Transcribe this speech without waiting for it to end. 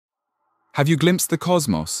Have you glimpsed the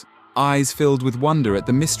cosmos, eyes filled with wonder at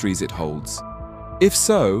the mysteries it holds? If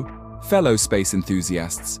so, fellow space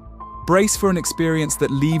enthusiasts, brace for an experience that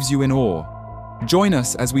leaves you in awe. Join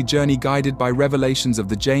us as we journey guided by revelations of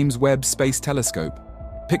the James Webb Space Telescope.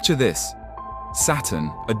 Picture this: Saturn,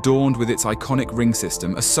 adorned with its iconic ring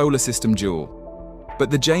system, a solar system jewel. But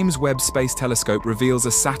the James Webb Space Telescope reveals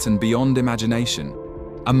a Saturn beyond imagination,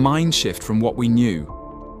 a mind shift from what we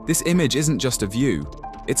knew. This image isn't just a view,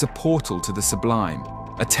 it's a portal to the sublime,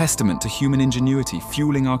 a testament to human ingenuity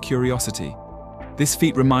fueling our curiosity. This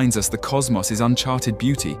feat reminds us the cosmos is uncharted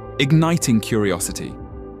beauty, igniting curiosity.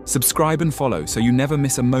 Subscribe and follow so you never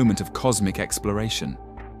miss a moment of cosmic exploration.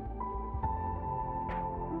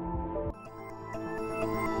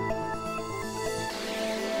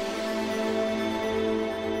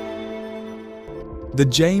 The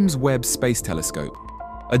James Webb Space Telescope,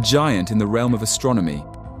 a giant in the realm of astronomy,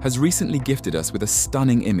 has recently gifted us with a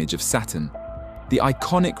stunning image of Saturn, the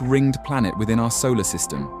iconic ringed planet within our solar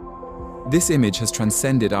system. This image has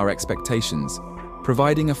transcended our expectations,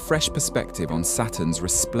 providing a fresh perspective on Saturn's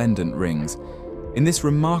resplendent rings. In this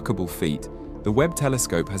remarkable feat, the Webb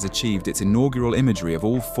telescope has achieved its inaugural imagery of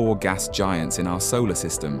all four gas giants in our solar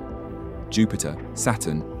system: Jupiter,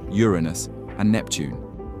 Saturn, Uranus, and Neptune.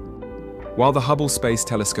 While the Hubble Space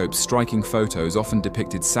Telescope's striking photos often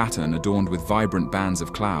depicted Saturn adorned with vibrant bands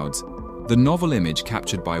of clouds, the novel image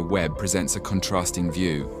captured by Webb presents a contrasting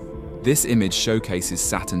view. This image showcases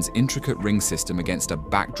Saturn's intricate ring system against a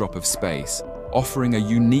backdrop of space, offering a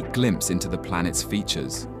unique glimpse into the planet's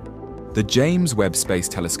features. The James Webb Space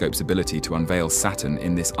Telescope's ability to unveil Saturn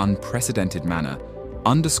in this unprecedented manner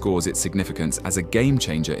underscores its significance as a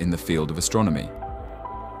game-changer in the field of astronomy.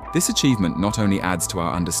 This achievement not only adds to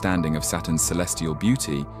our understanding of Saturn's celestial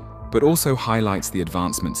beauty, but also highlights the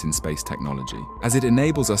advancements in space technology, as it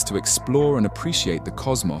enables us to explore and appreciate the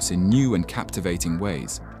cosmos in new and captivating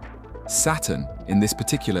ways. Saturn, in this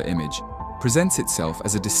particular image, presents itself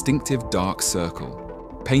as a distinctive dark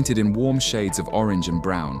circle, painted in warm shades of orange and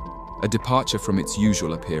brown, a departure from its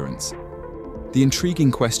usual appearance. The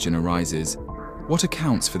intriguing question arises: what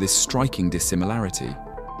accounts for this striking dissimilarity?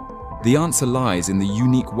 The answer lies in the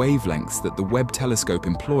unique wavelengths that the Webb telescope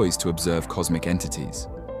employs to observe cosmic entities.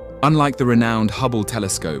 Unlike the renowned Hubble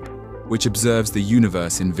telescope, which observes the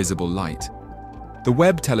universe in visible light, the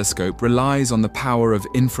Webb telescope relies on the power of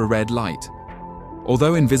infrared light.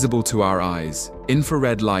 Although invisible to our eyes,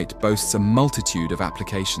 infrared light boasts a multitude of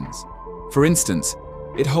applications. For instance,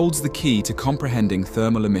 it holds the key to comprehending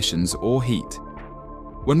thermal emissions or heat.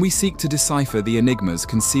 When we seek to decipher the enigmas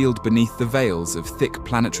concealed beneath the veils of thick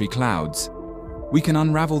planetary clouds, we can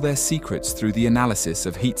unravel their secrets through the analysis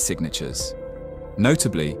of heat signatures.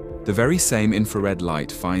 Notably, the very same infrared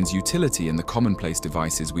light finds utility in the commonplace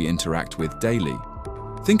devices we interact with daily.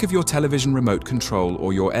 Think of your television remote control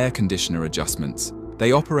or your air conditioner adjustments.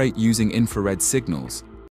 They operate using infrared signals.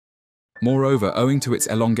 Moreover, owing to its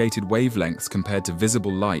elongated wavelengths compared to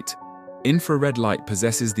visible light, infrared light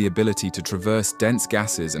possesses the ability to traverse dense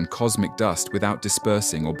gases and cosmic dust without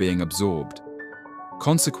dispersing or being absorbed.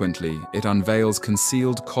 Consequently, it unveils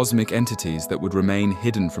concealed cosmic entities that would remain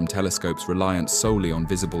hidden from telescopes reliant solely on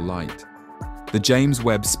visible light. The James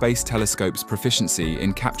Webb Space Telescope's proficiency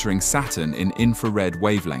in capturing Saturn in infrared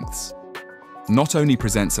wavelengths not only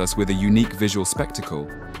presents us with a unique visual spectacle,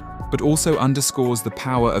 but also underscores the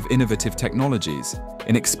power of innovative technologies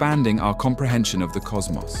in expanding our comprehension of the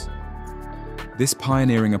cosmos. This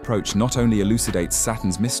pioneering approach not only elucidates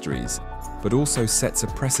Saturn's mysteries, but also sets a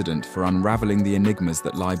precedent for unraveling the enigmas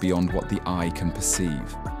that lie beyond what the eye can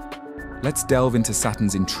perceive. Let's delve into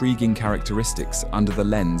Saturn's intriguing characteristics under the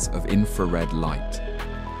lens of infrared light.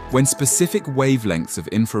 When specific wavelengths of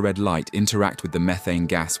infrared light interact with the methane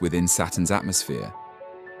gas within Saturn's atmosphere,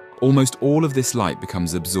 almost all of this light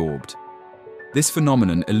becomes absorbed. This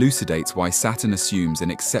phenomenon elucidates why Saturn assumes an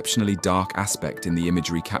exceptionally dark aspect in the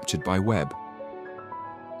imagery captured by Webb.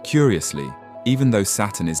 Curiously, even though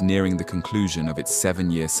Saturn is nearing the conclusion of its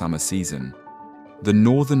 7-year summer season, the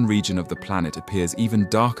northern region of the planet appears even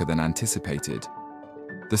darker than anticipated.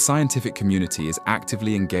 The scientific community is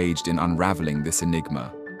actively engaged in unraveling this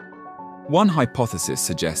enigma. One hypothesis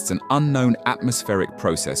suggests an unknown atmospheric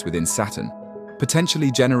process within Saturn, potentially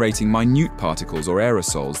generating minute particles or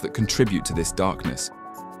aerosols that contribute to this darkness.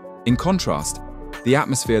 In contrast, the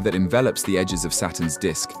atmosphere that envelops the edges of Saturn's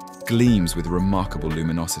disk gleams with remarkable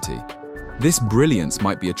luminosity. This brilliance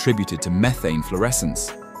might be attributed to methane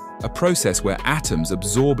fluorescence, a process where atoms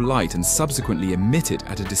absorb light and subsequently emit it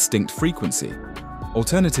at a distinct frequency.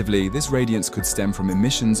 Alternatively, this radiance could stem from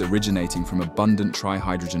emissions originating from abundant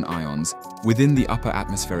trihydrogen ions within the upper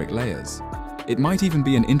atmospheric layers. it might even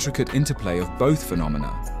be an intricate interplay of both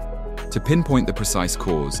phenomena. To pinpoint the precise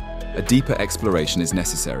cause, a deeper exploration is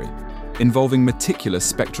necessary, involving meticulous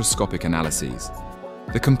spectroscopic analyses.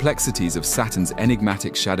 The complexities of Saturn's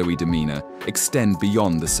enigmatic shadowy demeanor extend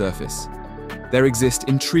beyond the surface. There exist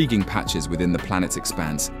intriguing patches within the planet's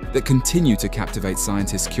expanse that continue to captivate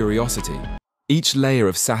scientists' curiosity. Each layer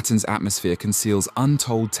of Saturn's atmosphere conceals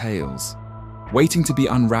untold tales, waiting to be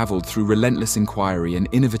unraveled through relentless inquiry and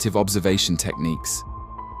innovative observation techniques.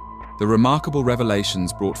 The remarkable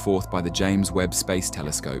revelations brought forth by the James Webb Space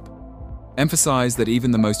Telescope emphasize that even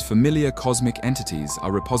the most familiar cosmic entities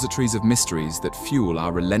are repositories of mysteries that fuel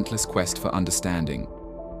our relentless quest for understanding.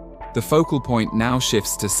 The focal point now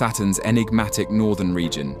shifts to Saturn's enigmatic northern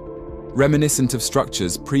region, reminiscent of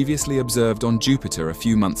structures previously observed on Jupiter a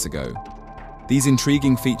few months ago. These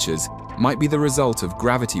intriguing features might be the result of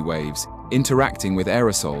gravity waves interacting with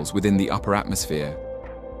aerosols within the upper atmosphere.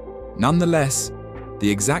 Nonetheless, the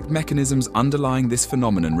exact mechanisms underlying this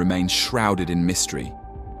phenomenon remain shrouded in mystery.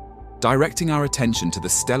 Directing our attention to the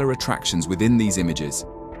stellar attractions within these images,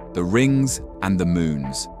 the rings and the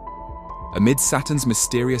moons. Amid Saturn's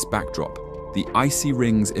mysterious backdrop, the icy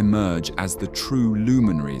rings emerge as the true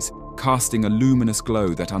luminaries, casting a luminous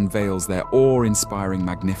glow that unveils their awe-inspiring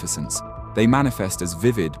magnificence. They manifest as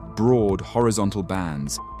vivid, broad, horizontal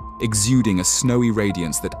bands, exuding a snowy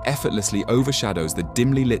radiance that effortlessly overshadows the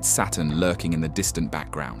dimly lit Saturn lurking in the distant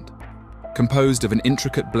background. Composed of an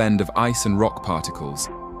intricate blend of ice and rock particles,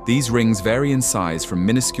 these rings vary in size from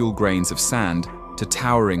minuscule grains of sand to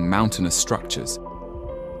towering mountainous structures.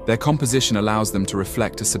 Their composition allows them to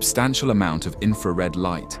reflect a substantial amount of infrared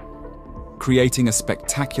light, creating a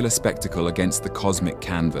spectacular spectacle against the cosmic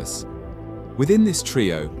canvas. Within this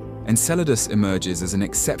trio, Enceladus emerges as an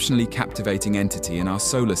exceptionally captivating entity in our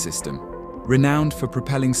solar system, renowned for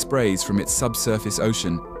propelling sprays from its subsurface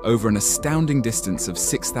ocean over an astounding distance of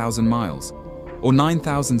 6,000 miles, or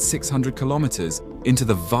 9,600 kilometers, into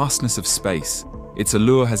the vastness of space. Its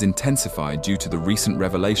allure has intensified due to the recent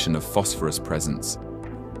revelation of phosphorus presence.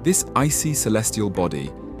 This icy celestial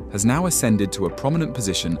body has now ascended to a prominent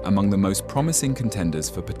position among the most promising contenders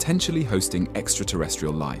for potentially hosting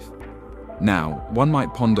extraterrestrial life. Now, one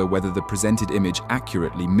might ponder whether the presented image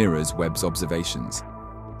accurately mirrors Webb's observations.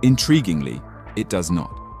 Intriguingly, it does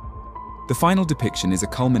not. The final depiction is a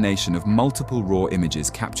culmination of multiple raw images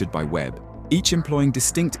captured by Webb, each employing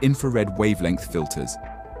distinct infrared wavelength filters.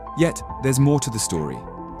 Yet, there's more to the story.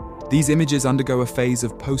 These images undergo a phase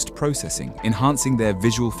of post-processing, enhancing their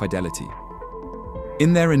visual fidelity.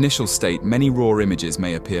 In their initial state, many raw images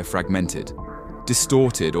may appear fragmented,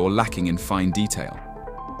 distorted, or lacking in fine detail.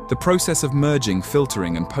 The process of merging,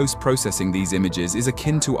 filtering, and post-processing these images is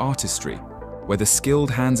akin to artistry, where the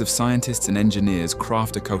skilled hands of scientists and engineers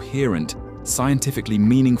craft a coherent, scientifically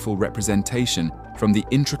meaningful representation from the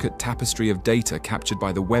intricate tapestry of data captured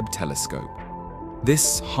by the Webb telescope.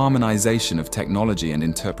 This harmonization of technology and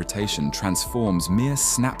interpretation transforms mere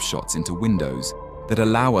snapshots into windows that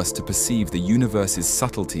allow us to perceive the universe's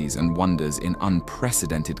subtleties and wonders in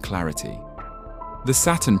unprecedented clarity. The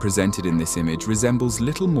Saturn presented in this image resembles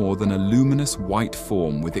little more than a luminous white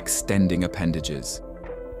form with extending appendages,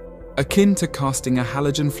 akin to casting a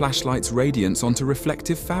halogen flashlight's radiance onto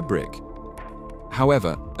reflective fabric.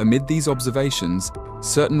 However, amid these observations,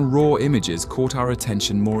 certain raw images caught our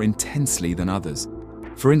attention more intensely than others.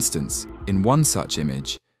 For instance, in one such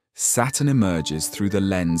image, Saturn emerges through the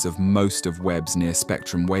lens of most of Webb's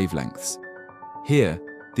near-spectrum wavelengths. Here,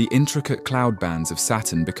 the intricate cloud bands of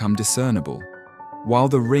Saturn become discernible, while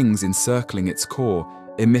the rings encircling its core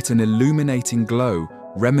emit an illuminating glow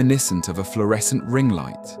reminiscent of a fluorescent ring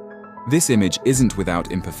light. This image isn't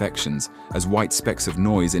without imperfections, as white specks of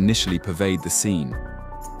noise initially pervade the scene.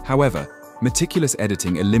 However, meticulous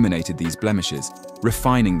editing eliminated these blemishes,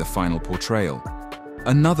 refining the final portrayal.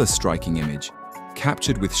 Another striking image,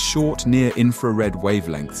 captured with short near-infrared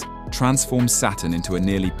wavelengths, transforms Saturn into a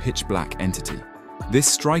nearly pitch-black entity. This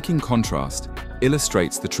striking contrast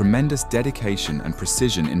illustrates the tremendous dedication and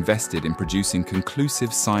precision invested in producing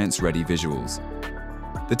conclusive science-ready visuals.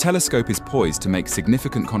 The telescope is poised to make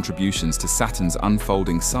significant contributions to Saturn's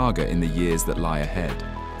unfolding saga in the years that lie ahead.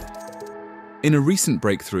 In a recent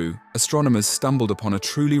breakthrough, astronomers stumbled upon a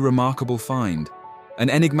truly remarkable find, an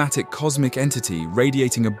enigmatic cosmic entity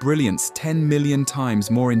radiating a brilliance 10 million times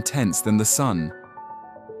more intense than the Sun.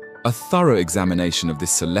 A thorough examination of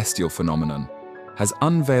this celestial phenomenon has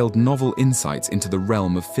unveiled novel insights into the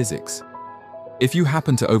realm of physics. If you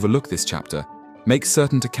happen to overlook this chapter, make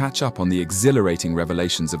certain to catch up on the exhilarating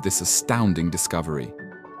revelations of this astounding discovery.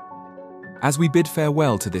 As we bid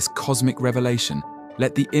farewell to this cosmic revelation,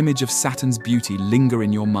 let the image of Saturn's beauty linger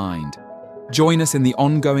in your mind. Join us in the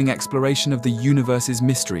ongoing exploration of the universe's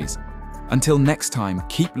mysteries. Until next time,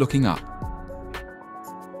 keep looking up.